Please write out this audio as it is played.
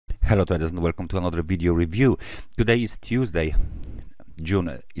Hello traders and welcome to another video review. Today is Tuesday,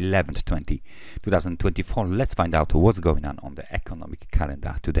 June 11th, 2024. Let's find out what's going on the economic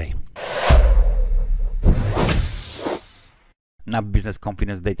calendar today. Now, business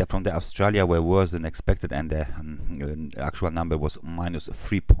confidence data from the Australia were worse than expected, and the actual number was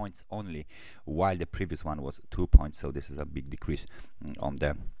 -3 points only, while the previous one was 2 points. So this is a big decrease on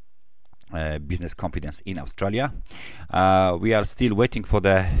the business confidence in Australia. We are still waiting for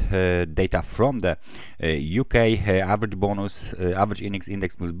the data from the UK average bonus, average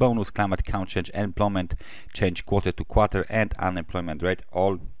index plus bonus, climate count change, employment change quarter to quarter, and unemployment rate,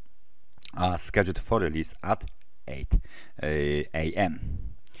 all are scheduled for release at 8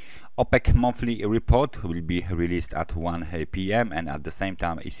 a.m. OPEC monthly report will be released at 1 p.m. and at the same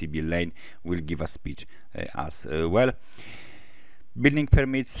time ECB Lane will give a speech as well. Building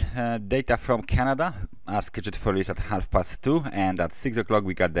permits data from Canada are scheduled for release at 2:30, and at 6 o'clock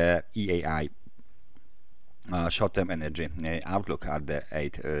we got the EAI short-term energy outlook at the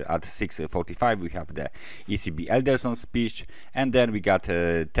 6:45. We have the ECB Elderson speech, and then we got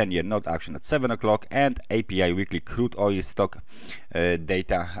 10-year note action at 7 o'clock, and API weekly crude oil stock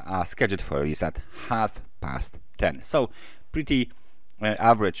data are scheduled for release at 10:30. So pretty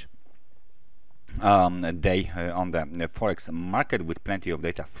average day on the Forex market, with plenty of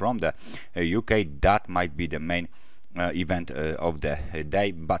data from the UK. That might be the main event of the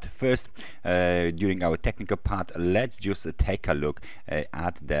day. But first, during our technical part, let's just take a look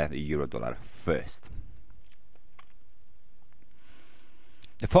at the euro dollar first.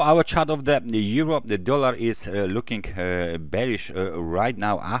 For our chart of the euro, the dollar is looking bearish right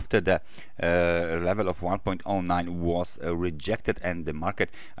now after the level of 1.09 was rejected, and the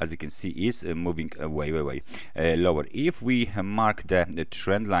market, as you can see, is moving way lower. If we mark the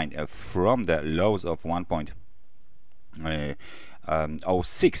trend line from the lows of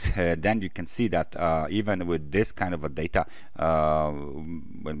 1.06, then you can see that even with this kind of a data,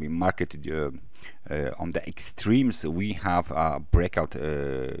 when we mark it on the extremes, we have a breakout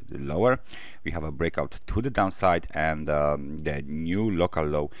lower, we have a breakout to the downside, and the new local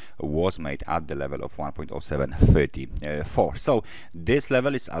low was made at the level of 1.0734. So this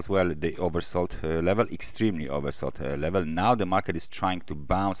level is as well the oversold level, extremely oversold level. Now the market is trying to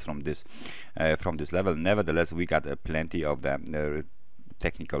bounce from this level. Nevertheless, we got plenty of the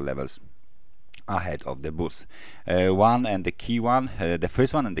technical levels ahead of the bulls. The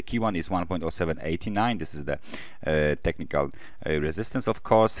first one and the key one is 1.0789. This is the technical resistance, of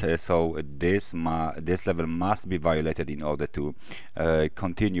course. So this level must be violated in order to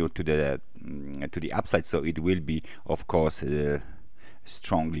continue to the upside. So it will be, of course,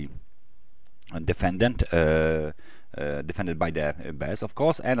 strongly defended by the bears, of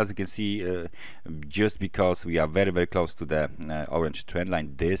course. And as you can see, just because we are very close to the orange trend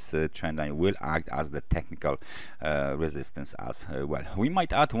line, this trend line will act as the technical resistance as well. We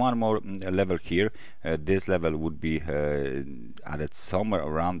might add one more level here. This level would be added somewhere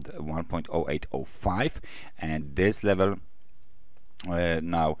around 1.0805, and this level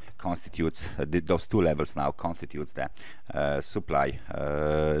now constitutes those two levels now constitutes the supply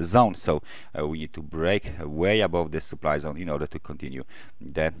zone. So we need to break way above this supply zone in order to continue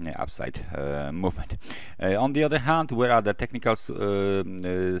the upside movement. On the other hand, where are the technical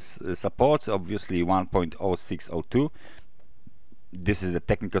supports? Obviously 1.0602. This is the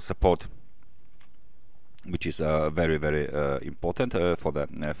technical support, which is very important for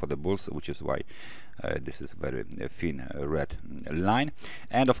the bulls, which is why this is very thin red line.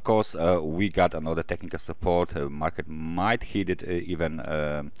 And of course, we got another technical support. Market might hit it even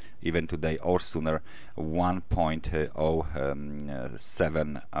today or sooner,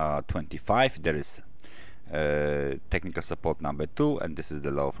 1.0725. There is technical support number 2, and this is the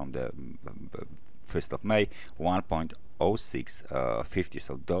low from the 1st of May, 1.0650.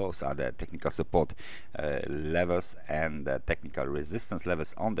 So those are the technical support levels and the technical resistance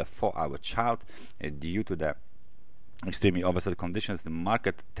levels on the 4-hour chart. Due to the extremely oversold conditions, the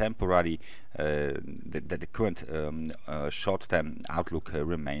market temporarily, the current short-term outlook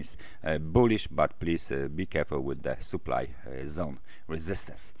remains bullish, but please be careful with the supply zone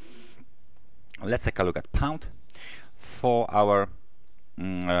resistance. Let's take a look at pound. For our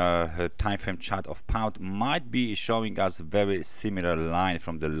time frame chart of pound might be showing us very similar line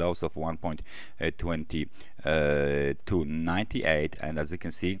from the lows of 1.2298, and as you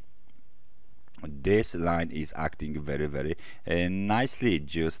can see, this line is acting very nicely.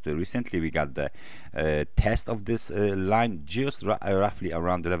 Just recently we got the test of this line just roughly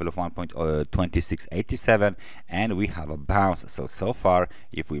around the level of 1.2687, and we have a bounce. So far,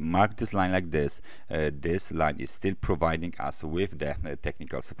 if we mark this line like this, this line is still providing us with the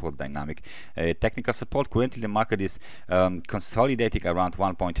technical support dynamic. Technical support, currently the market is consolidating around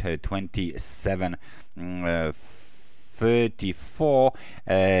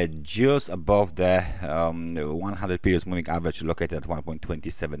 1.2734, just above the 100 periods moving average located at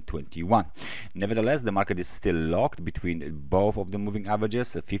 1.2721. Nevertheless, the market is still locked between both of the moving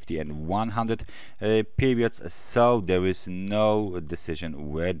averages, 50 and 100 periods, so there is no decision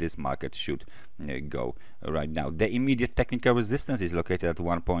where this market should go right now. The immediate technical resistance is located at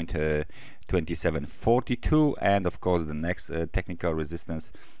 1.2742, and of course the next technical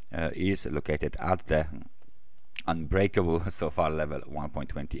resistance is located at the unbreakable so far level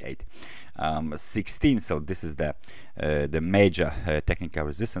 1.2816. So this is the major technical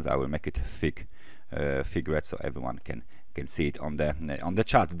resistance. I will make it thick red so everyone can see it on the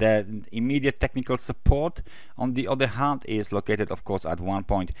chart. The immediate technical support, on the other hand, is located, of course, at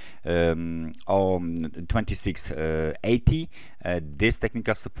 1.2680. This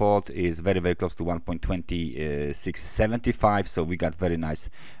technical support is very close to 1.2675. So we got very nice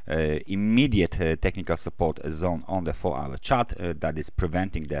immediate technical support zone on the 4-hour chart that is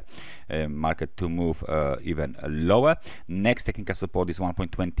preventing the market to move even lower. Next technical support is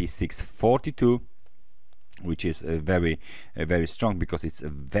 1.2642. Which is very strong, because it's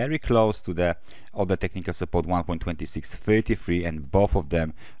very close to the other technical support 1.2633, and both of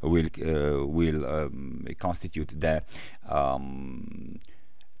them will constitute the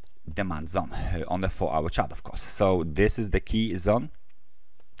demand zone on the 4-hour chart, of course. So this is the key zone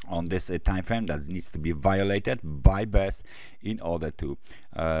on this time frame that needs to be violated by bears in order to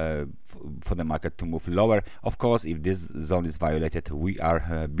for the market to move lower. Of course, if this zone is violated, we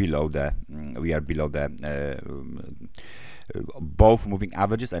are below the both moving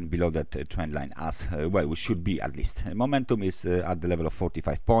averages and below that trend line as well. We should be, at least. Momentum is at the level of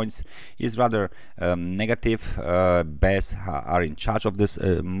 45 points, is rather negative. Bears are in charge of this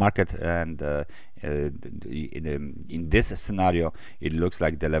market, and in this scenario it looks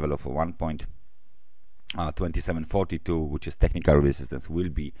like the level of 1.2742, which is technical resistance, will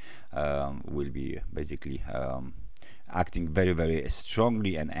be basically acting very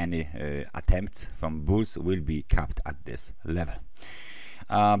strongly, and any attempts from bulls will be capped at this level.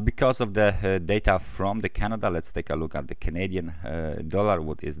 Because of the data from the Canada, let's take a look at the Canadian dollar.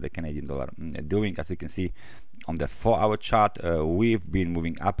 What is the Canadian dollar doing? As you can see on the 4-hour chart, we've been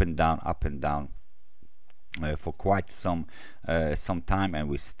moving up and down for quite some time, and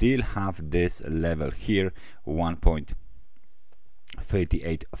we still have this level here,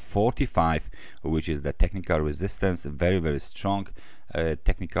 1.3845, which is the technical resistance. Very strong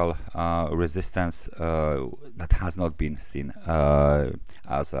technical resistance that has not been seen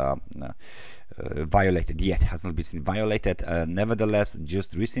as violated yet, has not been seen violated. Nevertheless,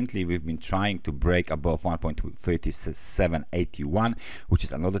 just recently we've been trying to break above 1.3781, which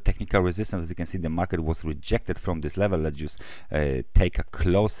is another technical resistance. As you can see, the market was rejected from this level. Let's just take a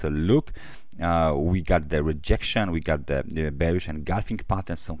closer look. We got the rejection, we got the bearish engulfing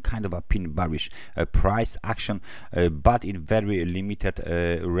pattern, some kind of a pin bearish price action, but in very limited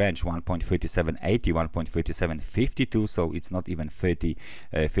range, 1.3780, 1.3752, so it's not even 30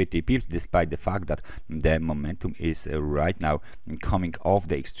 pips, despite the fact that the momentum is right now coming off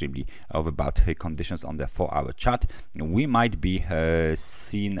the extremely about conditions on the 4-hour chart. We might be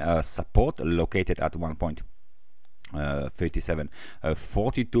seeing support located at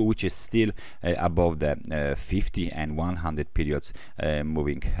 1.3742, which is still above the 50 and 100 periods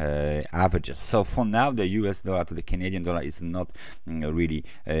moving averages. So for now, the US dollar to the Canadian dollar is not really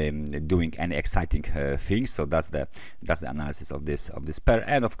doing any exciting things. So that's the analysis of this pair.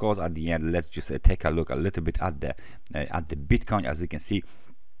 And of course, at the end, let's just take a look a little bit at the Bitcoin. As you can see,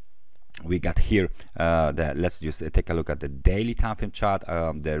 we got here let's just take a look at the daily time frame chart.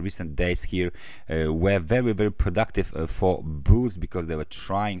 The recent days here were very productive for bulls, because they were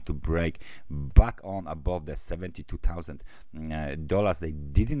trying to break back on above the $72,000. They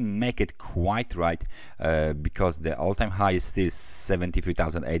didn't make it quite right, because the all-time high is still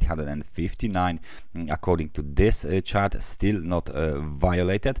 73,859 according to this chart, still not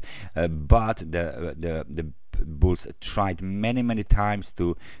violated, but the bulls tried many times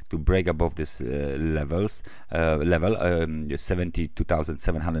to break above this level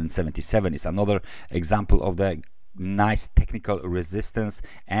 72,777 is another example of the nice technical resistance,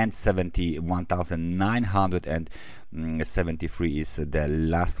 and 71,973 is the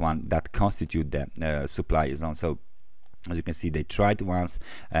last one that constitute the supply zone. So as you can see, they tried once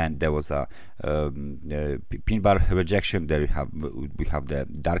and there was a pin bar rejection. There we have the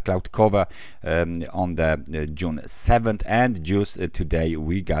dark cloud cover on the June 7th, and just today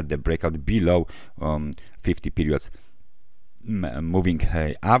we got the breakout below 50 periods moving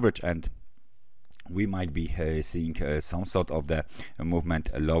average, and we might be seeing some sort of the movement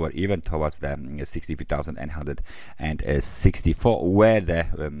lower, even towards the 63,864, where the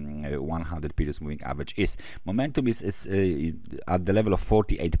 100 periods moving average is. Momentum is at the level of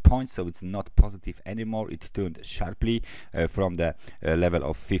 48 points, so it's not positive anymore. It turned sharply from the level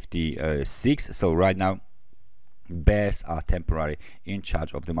of 56. So right now bears are temporary in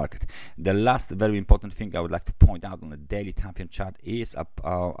charge of the market. The last very important thing I would like to point out on the daily time frame chart is a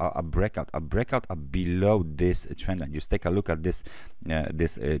breakout below this trend line. Just take a look at this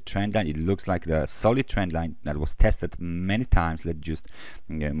trend line. It looks like the solid trend line that was tested many times. Let's just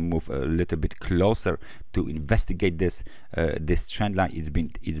move a little bit closer to investigate this trend line. It's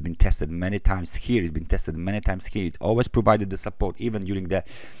been tested many times here. It's been tested many times here. It always provided the support. Even during the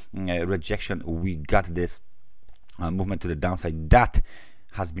rejection, we got this movement to the downside that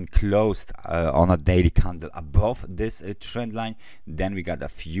has been closed on a daily candle above this trend line. Then we got a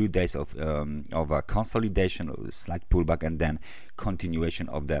few days of a consolidation, a slight pullback, and then continuation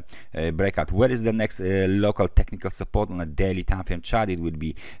of the breakout. Where is the next local technical support on a daily time frame chart? It would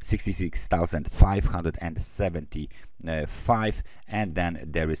be 66,575, and then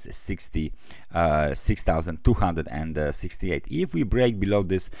there is 66,268. If we break below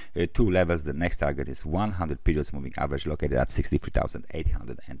these two levels, the next target is 100 periods moving average located at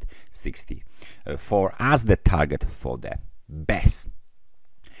 63,864 as the target for the best.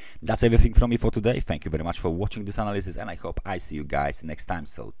 That's everything from me for today. Thank you very much for watching this analysis, and I hope I see you guys next time.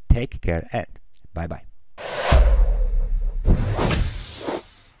 So take care and bye bye.